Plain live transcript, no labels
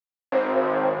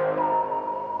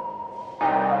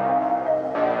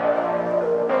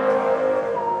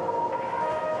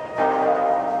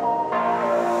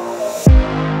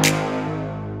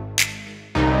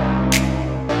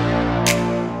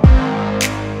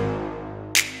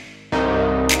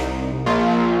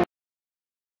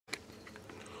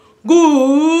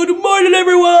Good morning,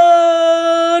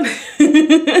 everyone.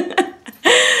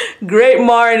 Great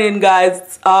morning,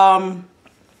 guys.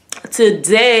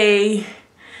 Today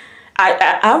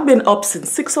I've been up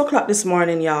since 6 o'clock this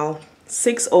morning, y'all.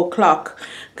 6 o'clock,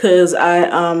 cause I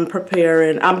am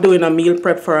preparing. I'm doing a meal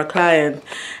prep for a client,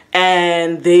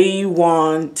 and they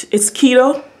want it's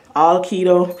keto, all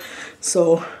keto.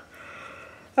 So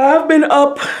I've been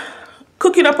up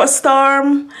cooking up a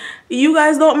storm. You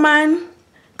guys don't mind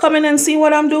coming and see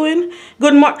what I'm doing?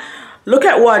 Good morning. Look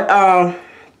at what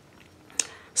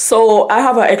so I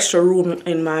have an extra room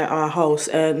in my house,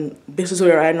 and this is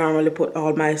where I normally put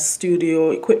all my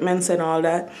studio equipments and all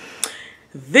that.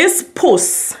 This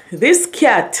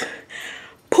cat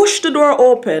pushed the door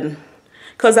open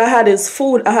because I had his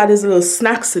food, I had his little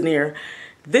snacks in here.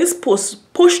 This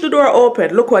pushed the door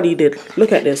open. Look what he did.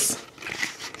 Look at this.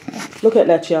 Look at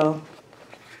that, y'all.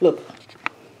 Look.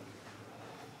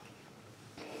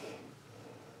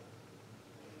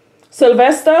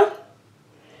 Sylvester,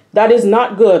 that is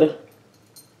not good.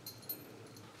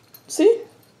 See?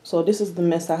 So this is the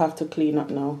mess I have to clean up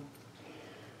now.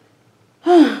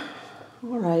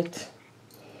 All right.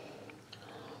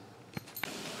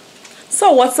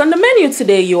 So what's on the menu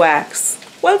today, you ask?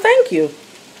 Well, thank you.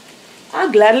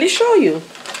 I'll gladly show you.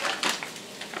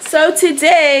 So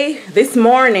today, this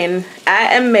morning,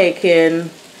 I am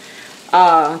making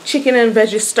chicken and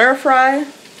veggie stir fry.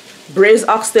 Braised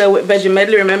oxtail with veggie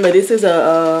medley. Remember, this is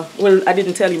a well, I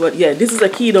didn't tell you, but yeah, this is a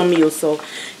keto meal, so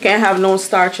can't have no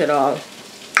starch at all.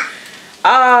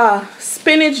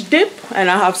 Spinach dip, and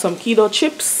I have some keto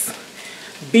chips,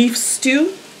 beef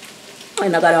stew,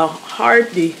 and I got a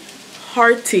hearty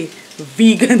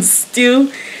vegan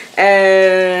stew,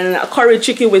 and a curry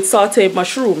chicken with sauteed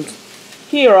mushrooms.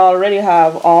 Here I already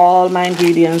have all my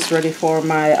ingredients ready for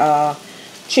my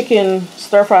chicken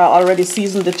stir fry. I already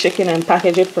seasoned the chicken and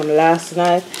packaged it from last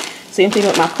night. Same thing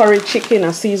with my curry chicken.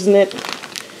 I seasoned it,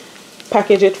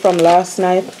 packaged it from last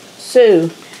night. So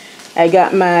I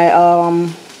got my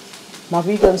my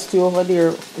vegan stew over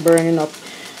there burning up.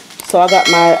 So I got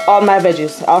all my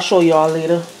veggies. I'll show you all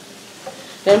later.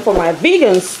 Then for my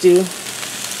vegan stew,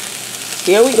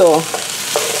 here we go.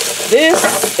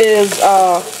 This is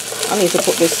I need to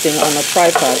put this thing on a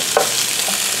tripod.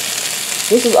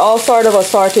 This is all sort of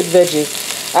assorted veggies.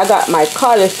 I got my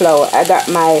cauliflower, I got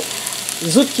my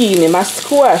zucchini, my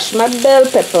squash, my bell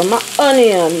pepper, my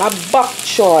onion, my bok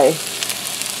choy.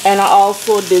 And I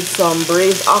also did some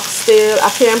braised oxtail. I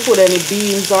can't put any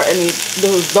beans or any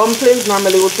little dumplings.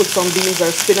 Normally we would put some beans or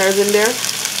spinners in there.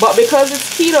 But because it's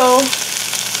keto,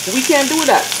 we can't do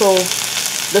that. So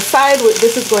the side with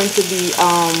this is going to be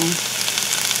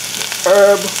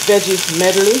herb veggies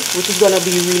medley, which is going to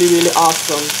be really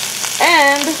awesome.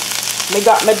 And me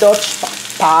got my Dutch.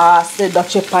 Pass the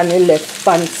Dutch on the left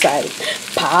hand side.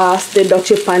 Pass the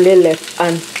Dutch on the left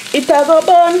hand. It a go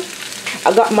bun.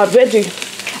 I got my veggie.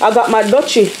 I got my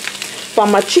Dutchie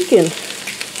from my chicken,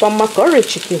 from my curry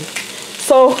chicken.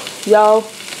 So y'all,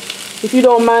 if you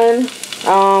don't mind,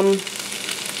 I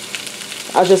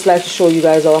just like to show you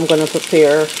guys how I'm gonna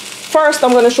prepare. First,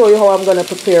 I'm gonna show you how I'm gonna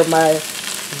prepare my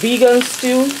vegan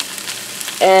stew,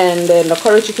 and then the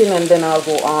curry chicken, and then I'll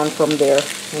go on from there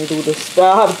and do this. But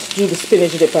I'll have to do the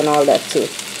spinach dip and all that too.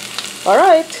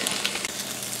 Alright,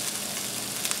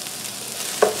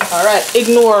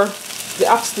 ignore the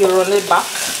oxtail on the back.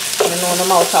 I know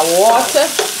I'm out of water.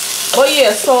 But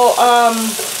yeah, so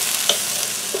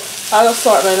I'll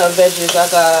assortment of veggies. I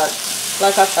got,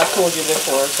 like I told you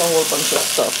before, it's a whole bunch of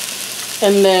stuff.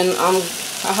 And then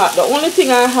the only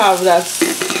thing I have that's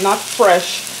not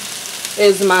fresh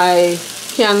is my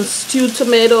canned stewed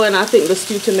tomato, and I think the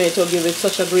stewed tomato gives it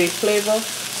such a great flavor,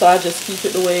 so I just keep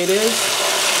it the way it is.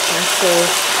 And so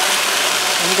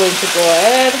I'm going to go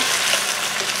ahead,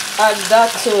 add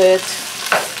that to it.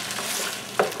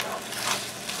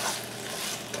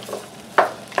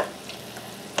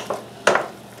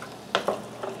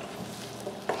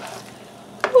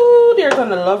 Ooh, they're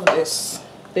gonna love this.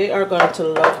 They are going to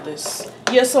love this.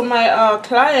 Yeah, so my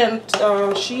client,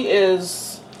 she is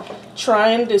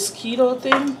trying this keto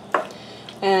thing,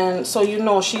 and so you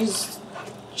know she's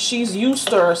used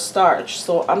to her starch,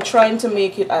 so I'm trying to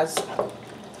make it as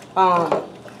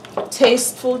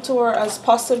tasteful to her as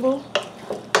possible,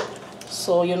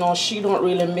 so you know she don't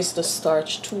really miss the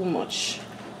starch too much,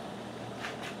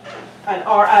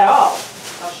 or at all,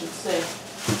 I should say.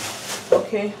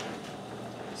 Okay,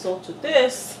 so to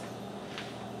this,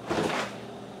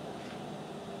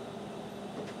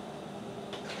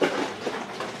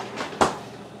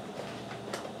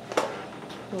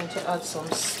 I'm going to add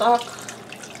some stock.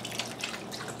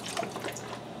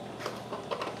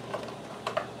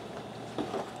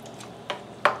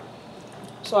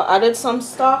 So I added some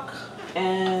stock,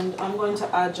 and I'm going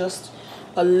to add just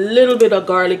a little bit of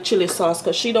garlic chili sauce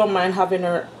because she don't mind having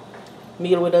her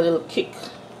meal with a little kick.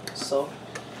 So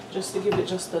just to give it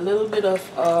just a little bit of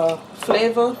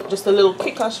flavor, just a little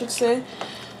kick I should say,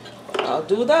 I'll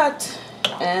do that.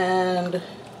 And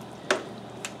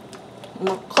I'm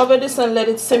gonna cover this and let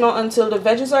it simmer until the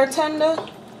veggies are tender.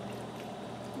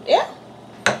 Yeah,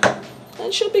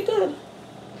 it should be good.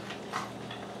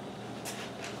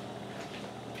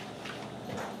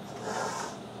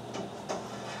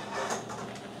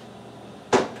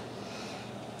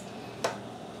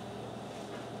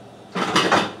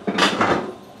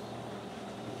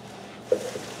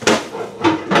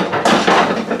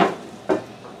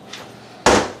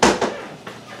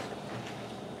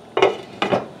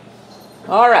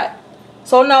 Alright,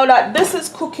 so now that this is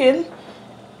cooking,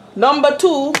 number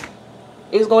 2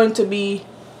 is going to be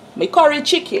my curry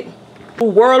chicken.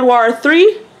 World War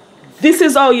III, this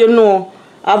is how you know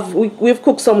we've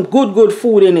cooked some good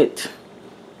food in it.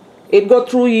 It got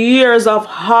through years of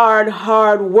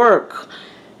hard work.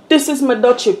 This is my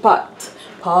dutchie pot.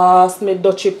 Pass my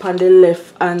dutchie on the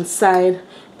left hand side.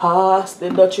 Pass the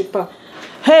dutchie pot.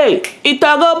 Hey, it a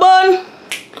go bun?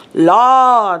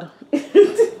 Lord.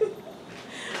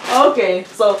 Okay,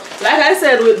 so like I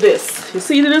said with this, you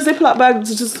see the Ziploc bag,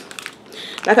 just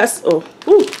like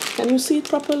can you see it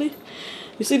properly?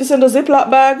 You see this in the Ziploc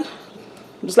bag?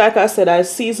 Just like I said, I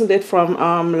seasoned it from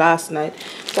last night.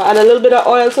 So I add a little bit of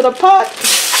oil to the pot.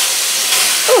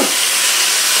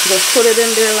 Just put it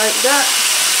in there like that.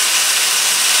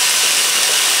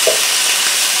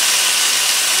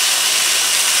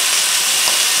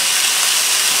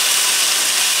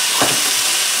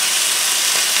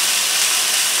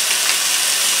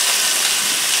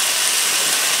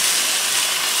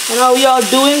 And how y'all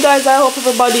doing, guys? I hope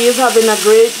everybody is having a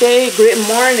great day, great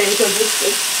morning. Because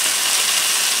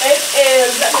it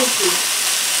is, let me see.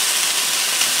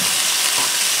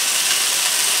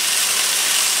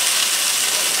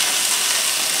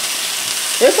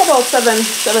 It's about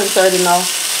 7:30 now.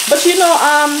 But you know,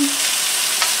 I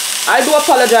do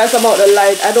apologize about the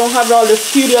light. I don't have all the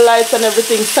studio lights and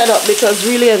everything set up because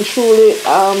really and truly,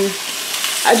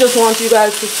 I just want you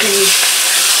guys to see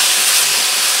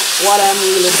what I'm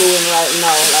really doing right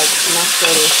now, like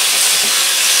naturally.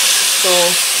 So,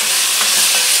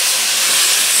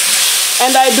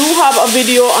 and I do have a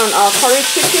video on our curry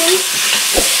chicken.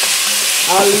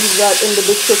 I'll leave that in the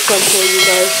description so you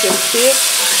guys can see it.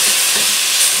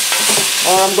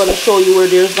 Or I'm going to show you where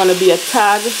there's going to be a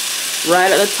tag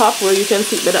right at the top where you can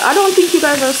see it better. I don't think you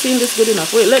guys are seeing this good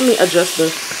enough. Wait, let me adjust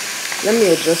this. Let me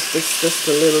adjust this just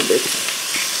a little bit.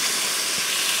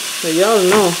 So y'all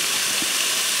know.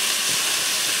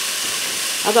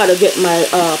 I gotta get my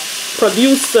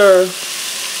producer,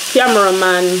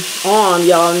 cameraman on,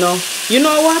 y'all know. You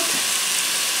know what? I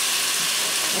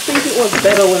think it was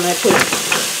better when I put it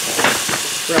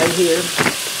right here.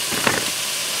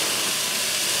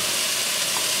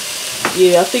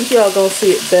 Yeah, I think y'all gonna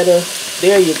see it better.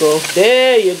 There you go.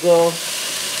 There you go.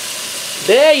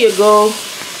 There you go.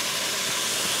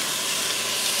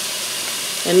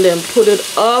 And then put it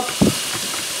up,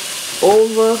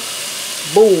 over,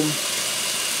 boom.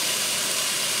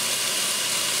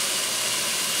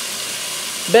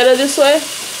 Better this way?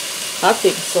 I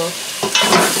think so.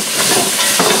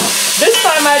 This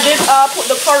time I did put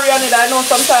the curry on it. I know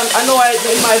sometimes, in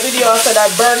my video I said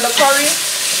I burned the curry.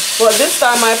 But this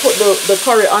time I put the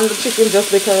curry on the chicken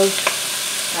just because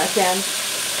I can.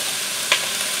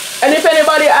 And if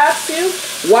anybody asks you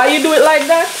why you do it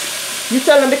like that, you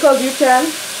tell them because you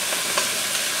can.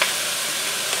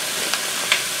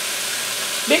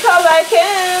 Because I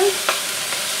can.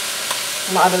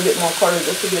 I'm gonna add a bit more curry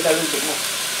just to give it a little bit more.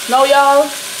 Now y'all,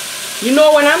 you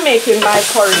know when I'm making my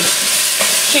curry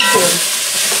chicken,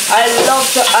 I love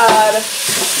to add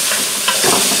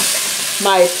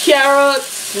my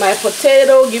carrots, my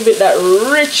potato, give it that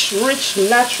rich,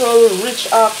 natural,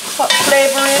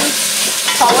 flavoring.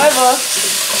 However,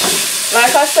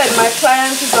 like I said, my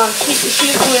client is on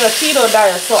she's doing a keto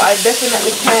diet, so I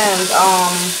definitely can't,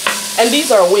 and these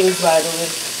are wings by the way,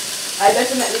 I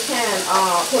definitely can't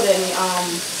put any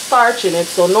starch in it,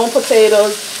 so no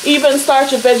potatoes, even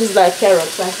starchy veggies like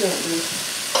carrots I can't do.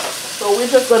 So we're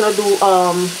just gonna do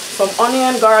some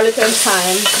onion, garlic and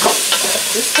thyme.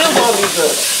 It's still gonna be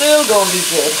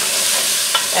good,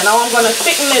 and now I'm gonna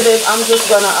thicken it. I'm just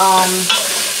gonna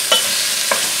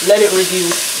let it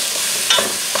reduce.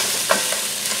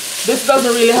 This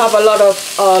doesn't really have a lot of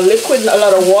liquid, a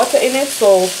lot of water in it,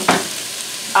 so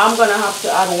I'm gonna have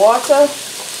to add water.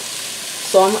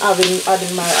 So I'm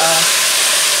adding my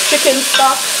chicken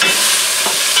stock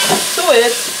to to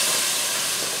it.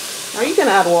 Now you can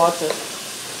add water.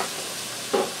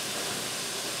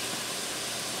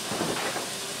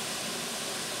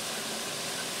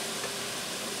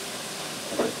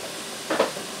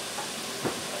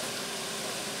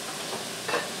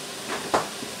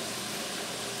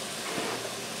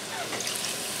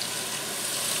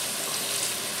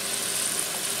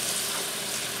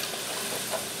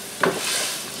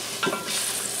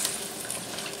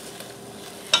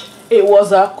 It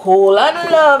was a cool and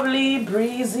lovely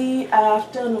breezy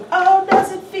afternoon. How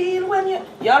does it feel when you...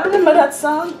 Y'all remember that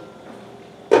song?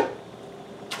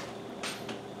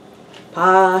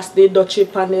 Pass the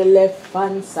dutchie on the left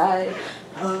hand side.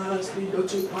 Pass the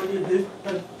dutchie on the left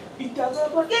hand. It has a...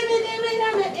 Give me the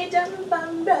rhythm and it doesn't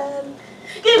bam bam.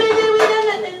 Give me the rhythm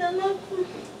and it doesn't...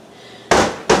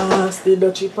 Pass the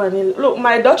dutchie on the... Look,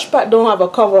 my Dutch pot don't have a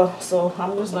cover, so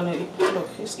I'm just gonna... Look,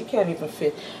 it can't even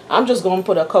fit. I'm just gonna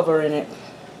put a cover in it.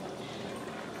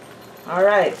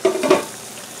 Alright.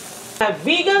 My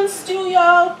vegan stew,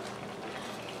 y'all.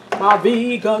 My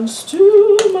vegan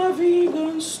stew, my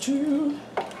vegan stew.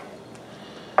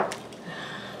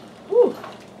 Ooh.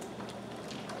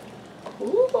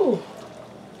 Ooh.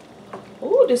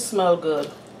 Ooh, this smells good.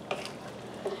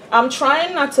 I'm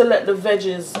trying not to let the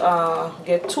veggies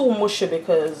get too mushy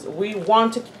because we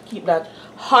want to keep that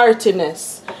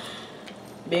heartiness.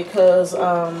 Because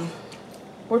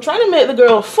we're trying to make the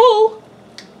girl full.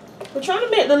 We're trying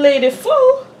to make the lady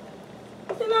full.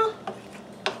 You know.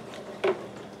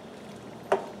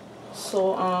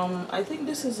 So I think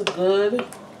this is good.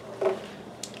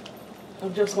 I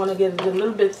just want to get it a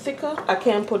little bit thicker. I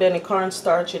can't put any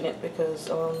cornstarch in it because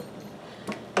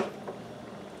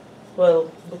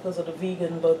well, because of the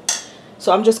vegan, but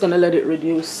so I'm just gonna let it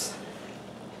reduce.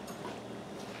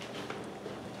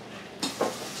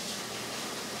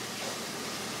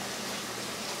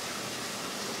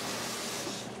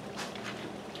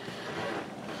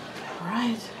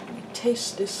 Alright, let me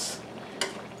taste this.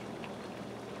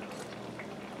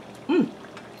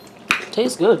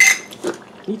 Tastes good.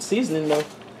 Needs seasoning though.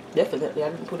 Definitely. I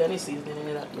didn't put any seasoning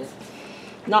in it yet.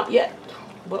 Not yet,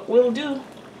 but will do.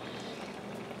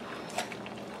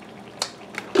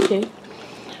 Okay.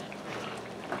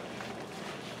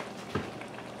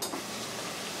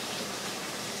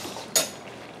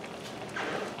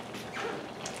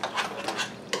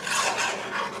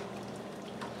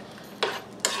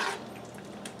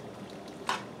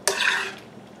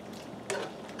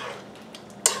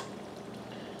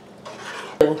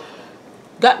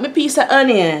 Got my piece of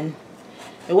onion.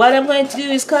 And what I'm going to do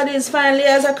is cut it as finely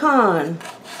as I can.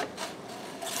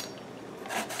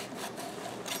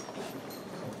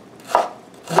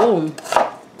 Boom.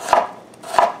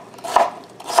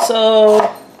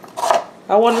 So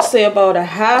I want to say about a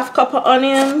half cup of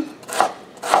onion.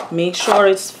 Make sure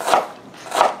it's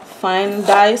fine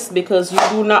diced because you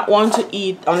do not want to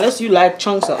eat, unless you like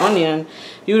chunks of onion,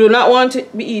 you do not want to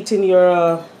be eating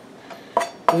your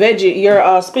veggie,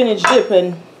 your spinach dip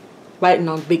and biting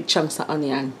on big chunks of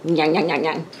onion. Nyang, nyang, nyang,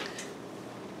 nyang.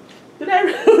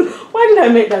 Why did I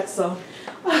make that sound?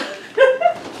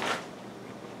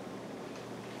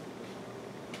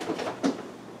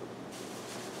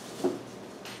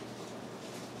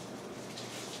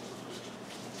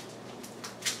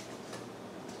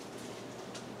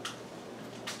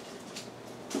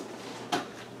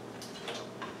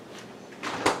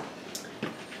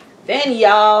 Then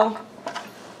y'all,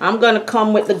 I'm gonna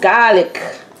come with the garlic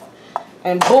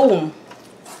and boom,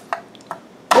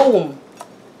 boom,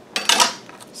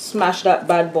 smash that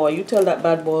bad boy. You tell that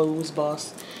bad boy who's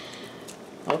boss.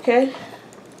 Okay,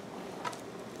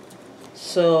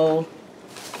 so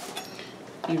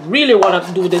you really want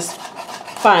to do this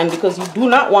fine because you do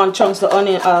not want chunks of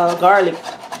onion, garlic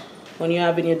when you're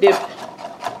having your dip.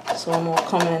 So I'm gonna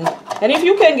come in, and if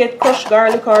you can get crushed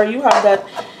garlic or you have that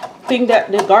thing,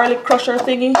 that the garlic crusher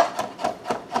thingy,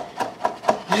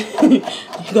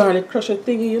 garlic crusher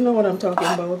thingy, you know what I'm talking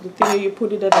about, the thingy you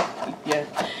put it at, yeah,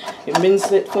 it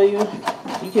minces it for you.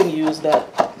 You can use that.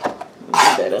 It'll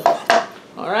be better.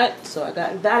 Alright, so I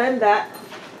got that and that.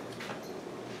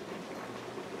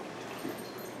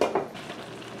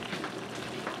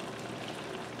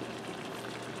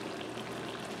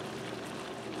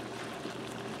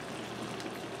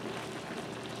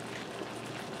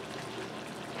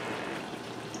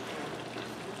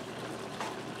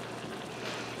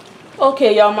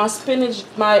 Okay, y'all, my spinach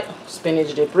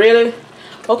dip, really?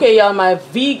 Okay, y'all, my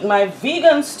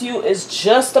vegan stew is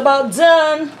just about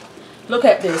done. Look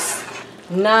at this.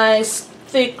 Nice,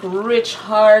 thick, rich,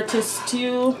 hearty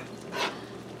stew.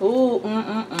 Ooh,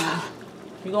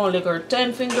 You're gonna lick her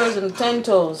 10 fingers and 10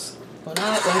 toes when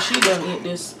she done eat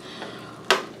this.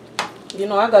 you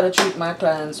know, I gotta treat my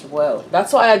clients well.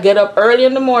 That's why I get up early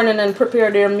in the morning and prepare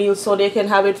their meals so they can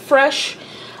have it fresh.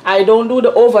 I don't do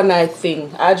the overnight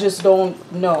thing. I just don't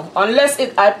know. Unless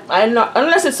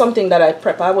unless it's something that I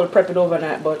prep, I will prep it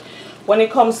overnight. But when it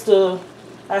comes to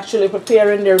actually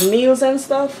preparing their meals and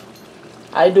stuff,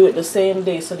 I do it the same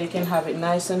day so they can have it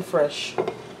nice and fresh.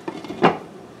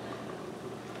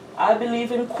 I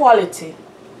believe in quality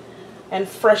and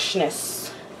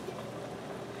freshness.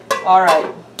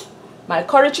 Alright, my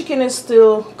curry chicken is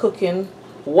still cooking.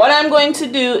 What I'm going to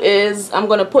do is I'm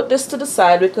going to put this to the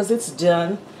side because it's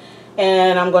done,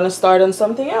 and I'm going to start on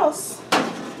something else.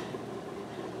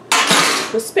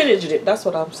 The spinach dip, that's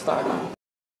what I'm starting on.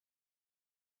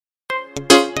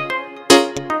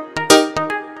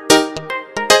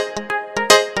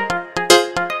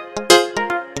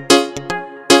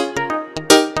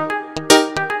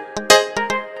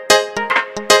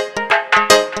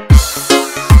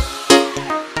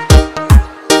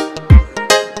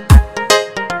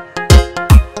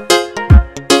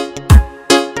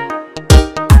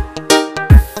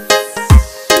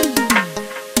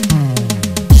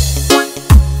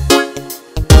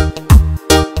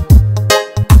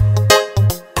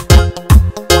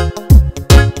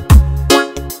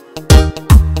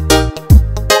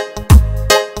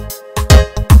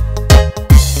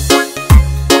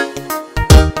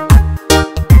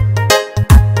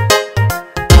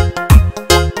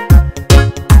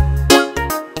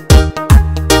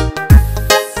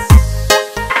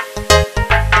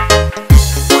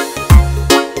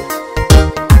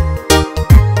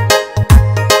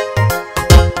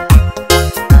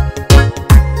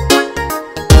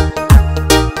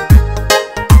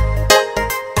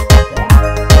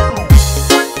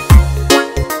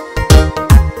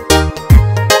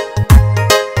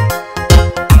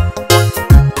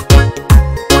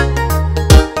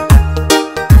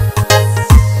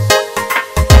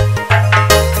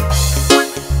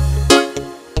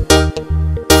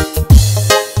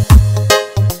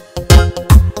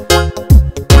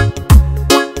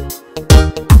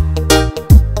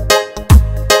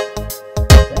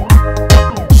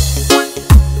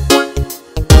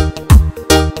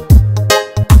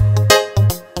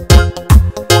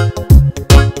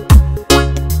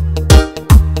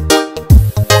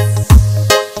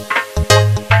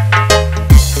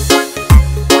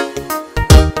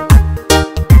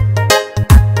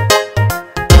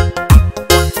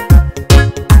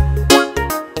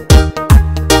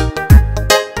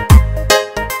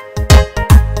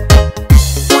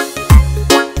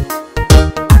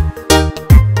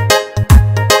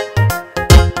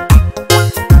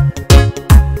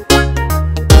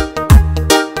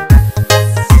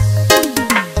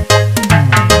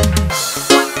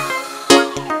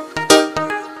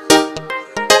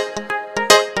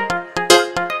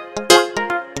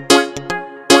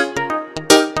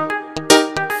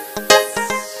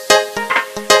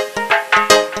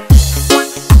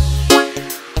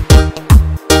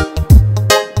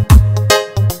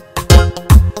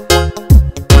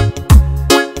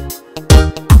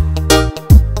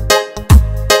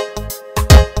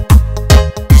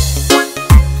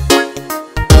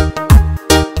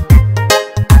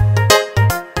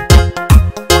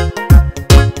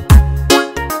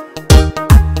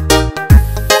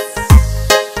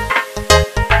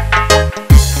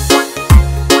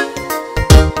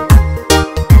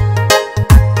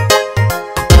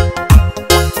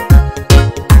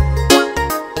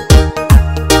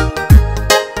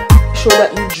 Sure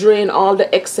that you drain all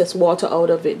the excess water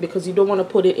out of it, because you don't want to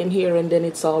put it in here and then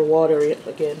it's all watery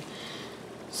again.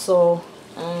 So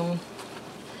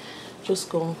just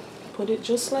go put it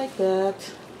just like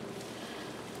that.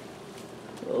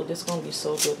 Oh, this is gonna be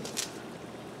so good,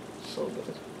 so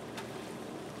good,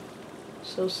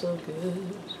 so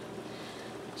good,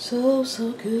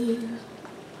 so good.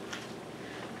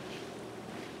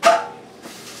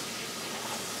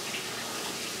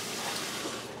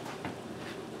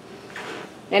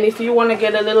 And if you want to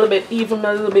get a little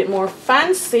bit more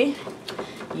fancy,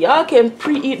 y'all can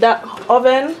preheat that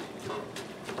oven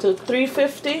to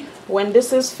 350. When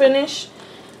this is finished,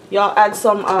 y'all add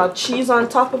some cheese on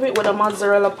top of it with a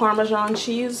mozzarella parmesan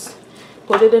cheese.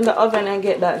 Put it in the oven and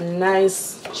get that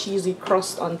nice cheesy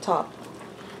crust on top.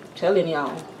 I'm telling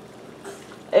y'all,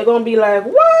 it's gonna be like,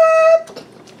 what?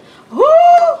 Who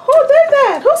did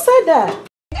that? Who said that?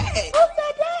 Who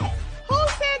said that? Who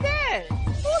said that?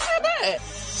 Who said that?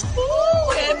 Who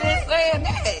is this saying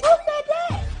that? Who said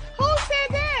that? Who said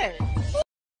that?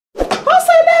 Who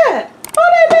said that? Who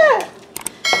did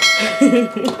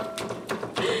that?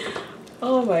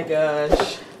 Oh my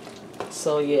gosh.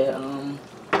 So yeah,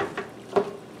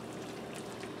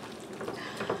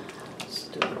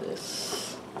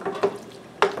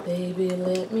 Baby,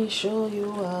 let me show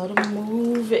you how to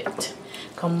move it.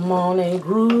 Come on and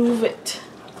groove it.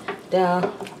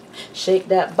 Down. Shake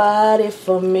that body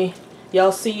for me.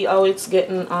 Y'all see how it's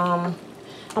getting, I'm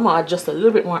gonna adjust a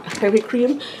little bit more heavy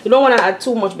cream. You don't want to add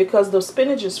too much because the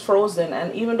spinach is frozen,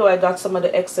 and even though I got some of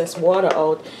the excess water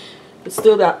out, it's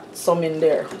still got some in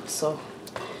there. So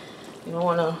you don't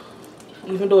want to,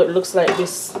 even though it looks like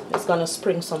this, it's gonna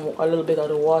spring a little bit of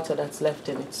the water that's left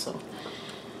in it. So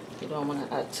you don't want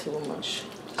to add too much.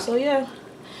 So yeah,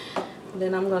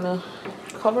 then I'm gonna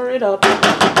cover it up. But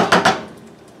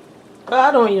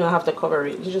I don't even have to cover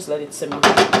it. You just let it simmer.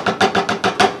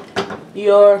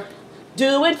 You're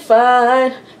doing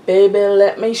fine, baby.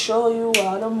 Let me show you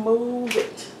how to move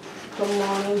it. Come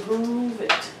on and groove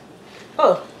it.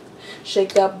 Oh,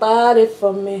 shake that body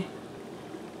for me.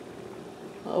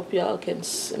 I hope y'all can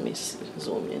see me.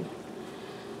 Zoom in.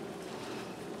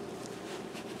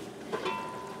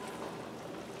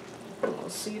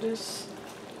 See this?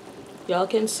 Y'all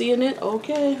can see in it?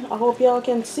 Okay. I hope y'all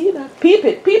can see that. Peep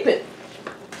it, peep it.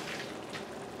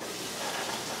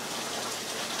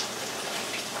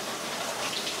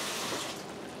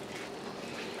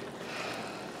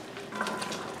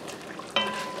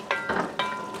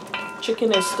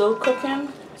 Chicken is still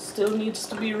cooking. Still needs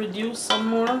to be reduced some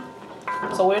more.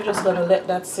 So we're just gonna let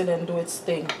that sit and do its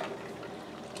thing.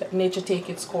 Let nature take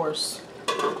its course.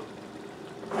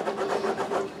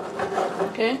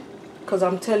 Okay? Because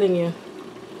I'm telling you,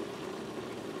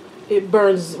 it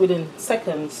burns within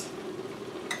seconds.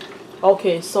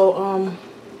 Okay, so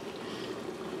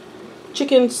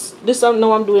chickens,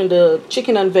 now I'm doing the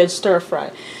chicken and veg stir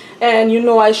fry. And you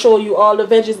know I show you all the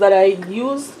veggies that I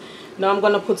use. Now I'm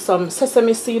gonna put some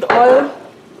sesame seed oil.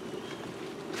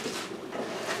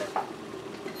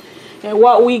 And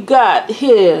what we got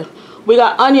here, we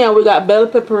got onion, we got bell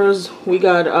peppers, we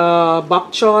got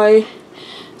bok choy,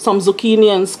 some zucchini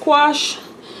and squash,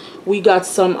 we got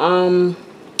some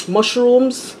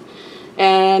mushrooms,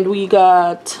 and we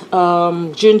got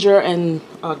ginger and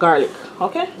garlic.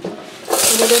 Okay,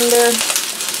 put it in there.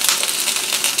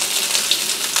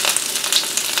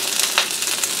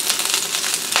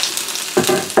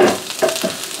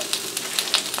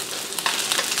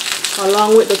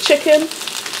 Along with the chicken.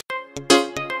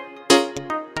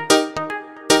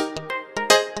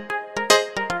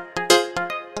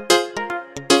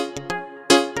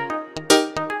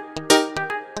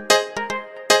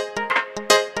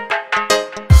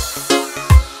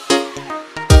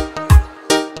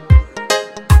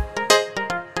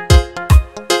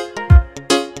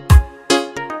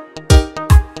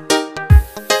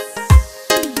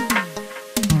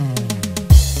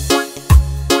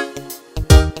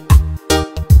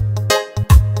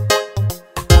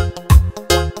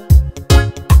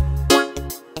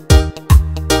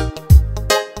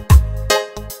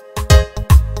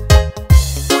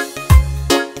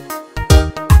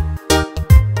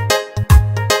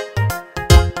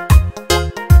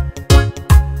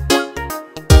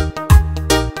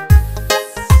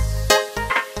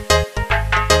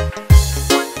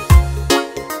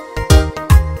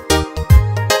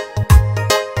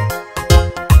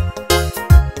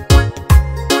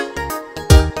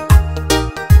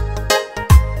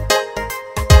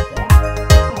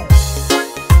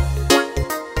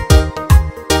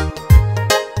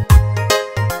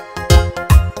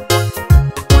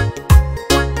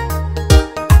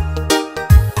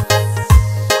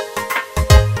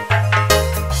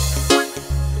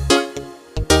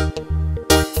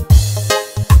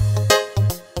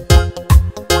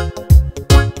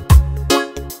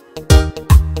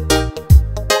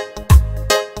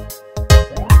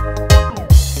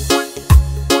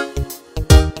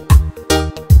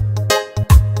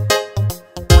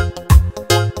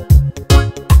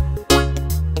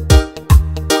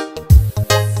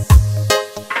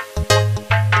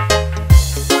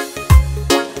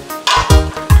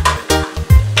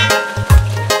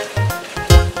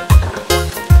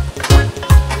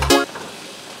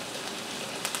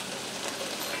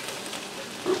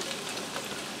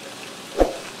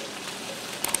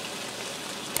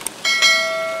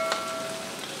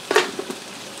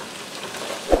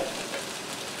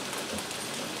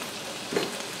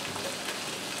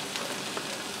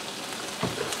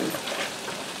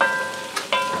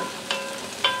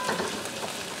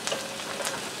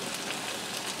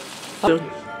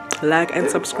 Like and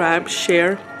subscribe,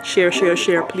 share,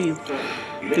 please.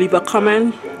 Leave a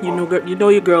comment. You know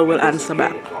your girl will answer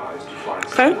back.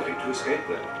 Okay?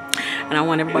 And I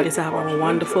want everybody to have a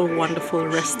wonderful, wonderful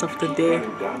rest of the day.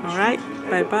 Alright?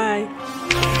 Bye-bye.